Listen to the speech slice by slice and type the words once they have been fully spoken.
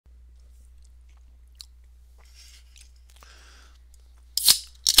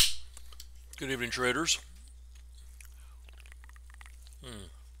Good evening, traders. Hmm.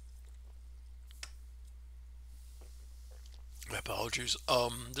 My apologies.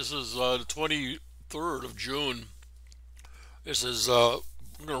 This is the 23rd of June. This is we're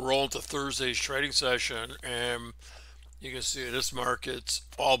gonna roll into Thursday's trading session, and you can see this markets,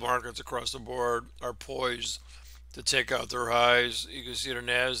 all markets across the board, are poised to take out their highs. You can see the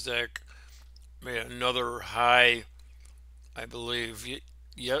Nasdaq made another high, I believe,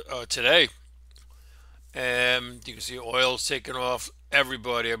 yet today, and you can see oil's taking off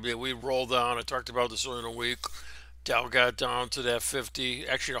everybody. I mean, we rolled down. I talked about this earlier in the week. Dow got down to that 50,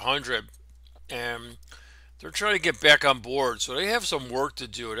 actually 100, and they're trying to get back on board. So they have some work to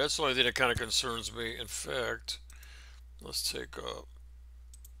do. That's the only thing that kind of concerns me. In fact, let's take a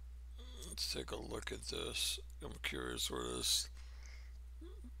let's take a look at this. I'm curious where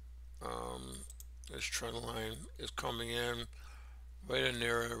um, this trend line is coming in, right in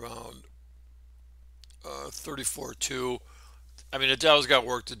there at around 34.2. I mean, the Dow's got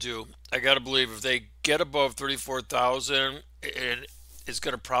work to do. I got to believe if they get above 34,000, and it's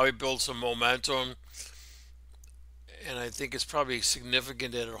going to probably build some momentum. And I think it's probably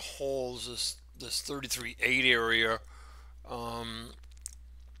significant that it holds this 33.8 area. Um,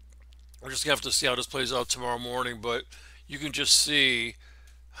 we're just gonna have to see how this plays out tomorrow morning, but you can just see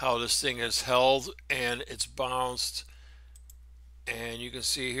how this thing has held and it's bounced, and you can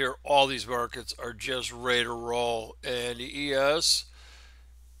see here all these markets are just ready to roll. And the ES,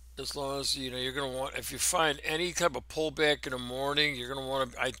 as long as you're going to want, if you find any type of pullback in the morning, you're going to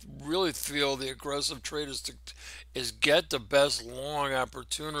want to, I really feel the aggressive trade is get the best long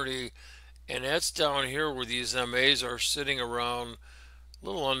opportunity, and that's down here where these MAs are sitting around a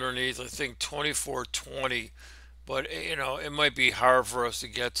little underneath, I think 24.20. But it might be hard for us to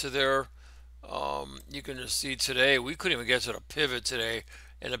get to there. You can just see today we couldn't even get to the pivot today,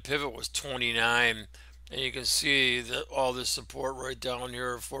 and the pivot was 29, and you can see that all this support right down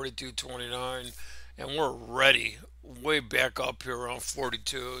here, 42.29, and we're ready way back up here around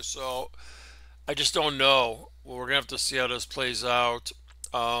 42. So I just don't know. Well, we're gonna have to see how this plays out.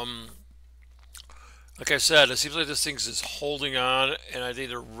 Um, like I said, it seems like this thing's just holding on, and I think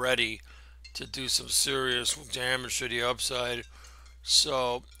they're ready to do some serious damage to the upside.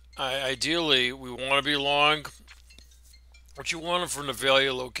 So ideally, we want to be long, but you want them from the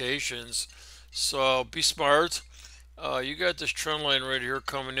value locations. So be smart. You got this trend line right here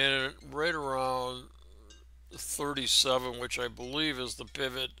coming in right around 37, which I believe is the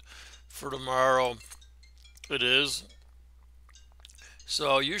pivot for tomorrow. It is.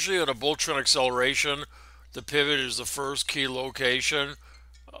 So usually on a bull trend acceleration, the pivot is the first key location.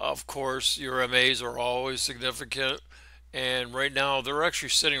 Of course, your MAs are always significant, and right now they're actually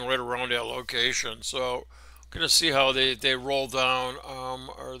sitting right around that location. So, going to see how they roll down.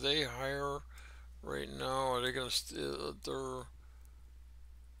 Are they higher right now? Are they going to? They're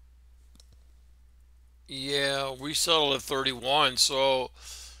Yeah. We settled at 31. So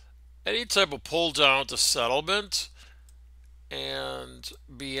any type of pull down to settlement and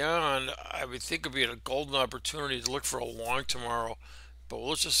beyond, I would think would be a golden opportunity to look for a long tomorrow. But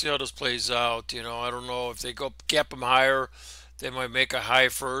let's just see how this plays out. I don't know if they go gap them higher, they might make a high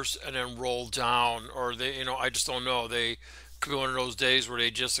first and then roll down, or I just don't know. They could be one of those days where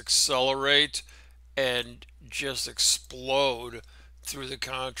they just accelerate and just explode through the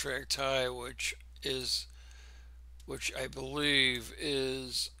contract high, which I believe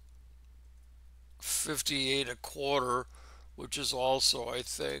is 58 a quarter, which is also I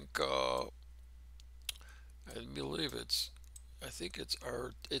believe I think it's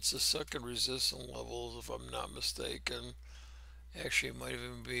the second resistance level if I'm not mistaken. Actually, it might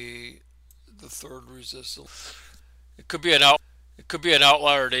even be the third resistance. It could be an out. It could be an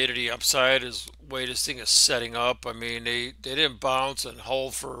outlier day to the upside is way this thing is setting up. I mean, they didn't bounce and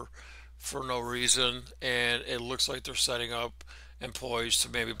hold for no reason, and it looks like they're setting up and poised to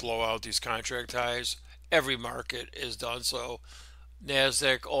maybe blow out these contract highs. Every market is done so.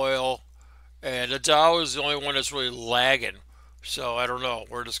 Nasdaq, oil, and the Dow is the only one that's really lagging. So I don't know.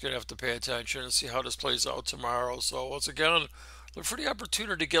 We're just gonna have to pay attention and see how this plays out tomorrow. So once again, look for the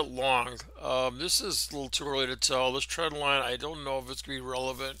opportunity to get long. This is a little too early to tell. This trend line, I don't know if it's gonna be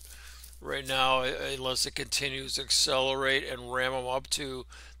relevant right now unless it continues to accelerate and ram them up to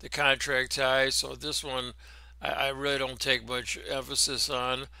the contract high. So this one, I really don't take much emphasis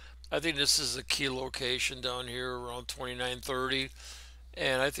on. I think this is a key location down here around 29.30,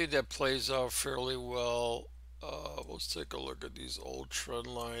 and I think that plays out fairly well. Let's take a look at these old trend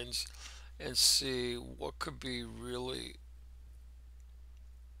lines and see what could be really,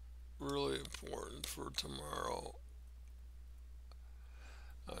 really important for tomorrow.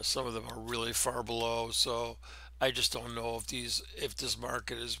 Some of them are really far below. So I just don't know if this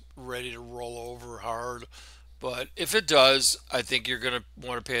market is ready to roll over hard. But if it does, I think you're going to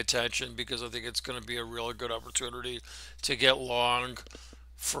want to pay attention because I think it's going to be a really good opportunity to get long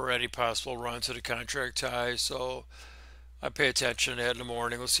for any possible run to the contract high. So I pay attention to that in the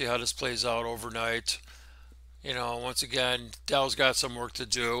morning. Let's see how this plays out overnight. Once again, Dow's got some work to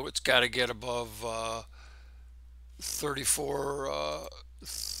do. It's got to get above 34,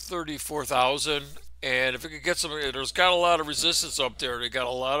 34,000. And if it could get some, there's got a lot of resistance up there. They got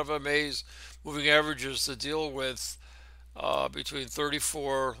a lot of MAs moving averages to deal with between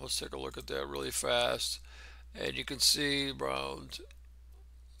 34. Let's take a look at that really fast. And you can see around,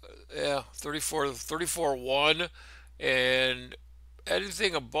 yeah, 34, 1. And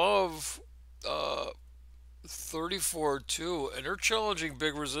anything above 34 2, and they're challenging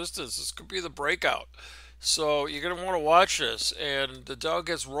big resistance. This could be the breakout. So you're going to want to watch this. And the Dow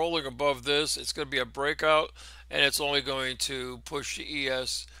gets rolling above this. It's going to be a breakout, and it's only going to push the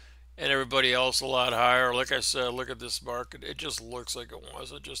ES and everybody else a lot higher. Like I said, look at this market. It just looks like it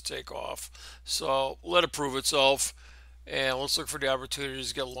wants to just take off. So let it prove itself. And let's look for the opportunities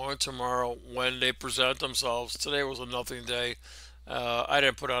to get long tomorrow when they present themselves. Today was a nothing day. I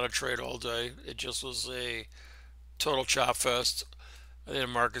didn't put on a trade all day. It just was a total chop fest. I think the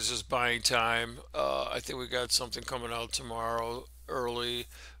market's just buying time. I think we got something coming out tomorrow early.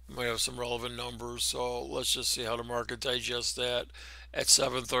 We might have some relevant numbers. So let's just see how the market digests that at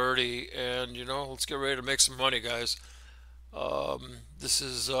 7:30. And let's get ready to make some money, guys. This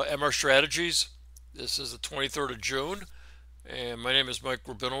is MR Strategies. This is the 23rd of June, and my name is Mike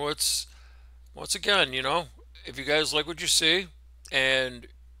Rabinowitz. Once again, if you guys like what you see, and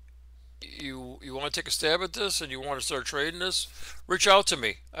you want to take a stab at this, and you want to start trading this, reach out to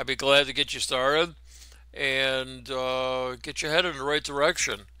me. I'd be glad to get you started and get you headed in the right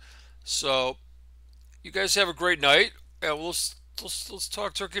direction. So, you guys have a great night, and let's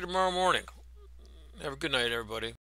talk turkey tomorrow morning. Have a good night, everybody.